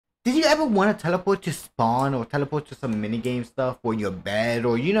Did you ever want to teleport to spawn or teleport to some minigame stuff or your bed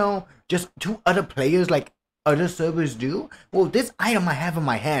or, you know, just to other players like other servers do? Well, this item I have in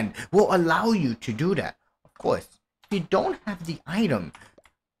my hand will allow you to do that. Of course, if you don't have the item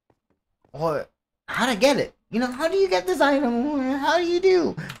or how to get it, you know, how do you get this item? How do you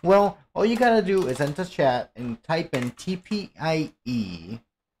do? Well, all you gotta do is enter chat and type in TPI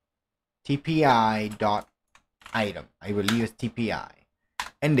dot item. I believe it's TPI.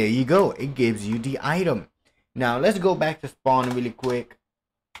 And there you go. It gives you the item. Now, let's go back to spawn really quick.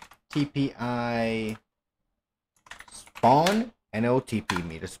 TPI spawn. And it'll TP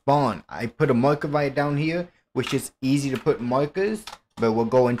me to spawn. I put a marker right down here, which is easy to put markers. But we'll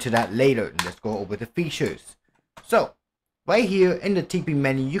go into that later. Let's go over the features. So, right here in the TP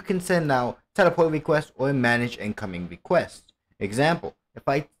menu, you can send out teleport requests or manage incoming requests. Example, if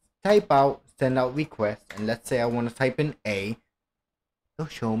I type out send out request, and let's say I want to type in A, it'll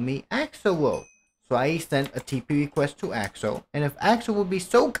show me Axel will. So I sent a TP request to Axel, and if Axel would be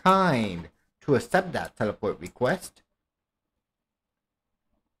so kind to accept that teleport request,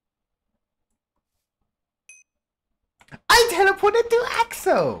 I teleported to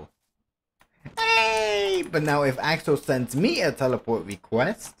Axel. Hey! But now if Axel sends me a teleport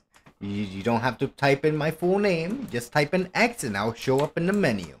request, you don't have to type in my full name, just type in X and I'll show up in the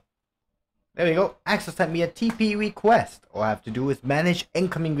menu. There we go. Axel sent me a TP request. All I have to do is manage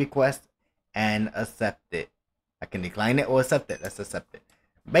incoming request and accept it. I can decline it or accept it. Let's accept it.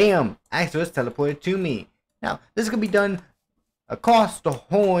 Bam! Axel is teleported to me. Now, this can be done across the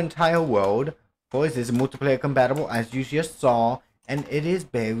whole entire world. Of course, this is multiplayer compatible as you just saw. And it is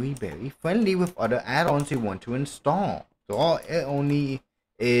very, very friendly with other add-ons you want to install. So all it only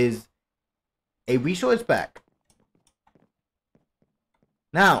is a resource pack.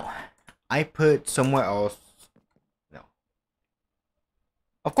 Now, I put somewhere else. No.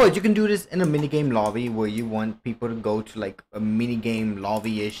 Of course, you can do this in a minigame lobby where you want people to go to like a minigame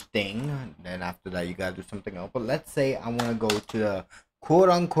lobby-ish thing. Then after that, you gotta do something else. But let's say I want to go to the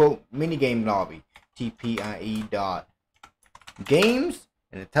quote-unquote minigame lobby. TPIE.games,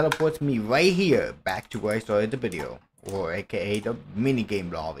 and it teleports me right here back to where I started the video, or aka the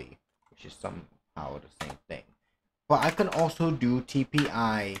minigame lobby, which is somehow the same thing. But I can also do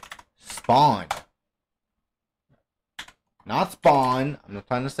TPI spawn. Not spawn. I'm not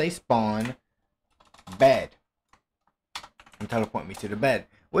trying to say spawn. Bed. And teleport me to the bed.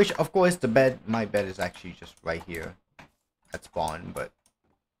 Which, of course, my bed is actually just right here at spawn, but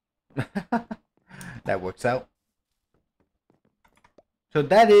that works out. So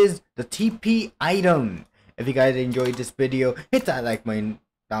that is the TP item. If you guys enjoyed this video, hit that like button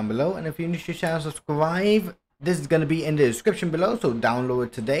down below. And if you're new to the channel, subscribe. This is going to be in the description below, so download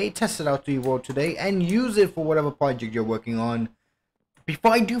it today, test it out to your world today, and use it for whatever project you're working on.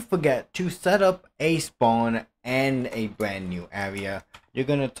 Before I do forget to set up a spawn and a brand new area, you're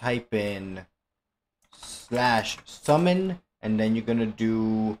going to type in /summon, and then you're going to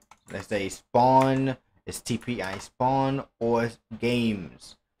do, let's say, spawn is TPI spawn or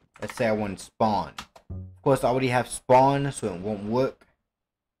games. Let's say I want spawn. Of course, I already have spawn, so it won't work.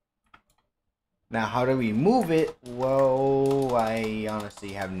 Now, how to remove it? Well, I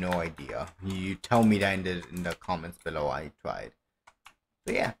honestly have no idea. You tell me that in the comments below. I tried.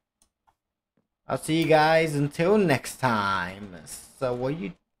 So yeah, I'll see you guys until next time. So what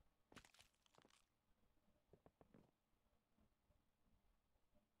you?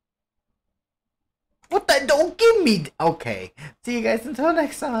 What the? Don't give me. Okay. See you guys until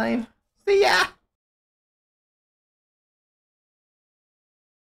next time. See ya.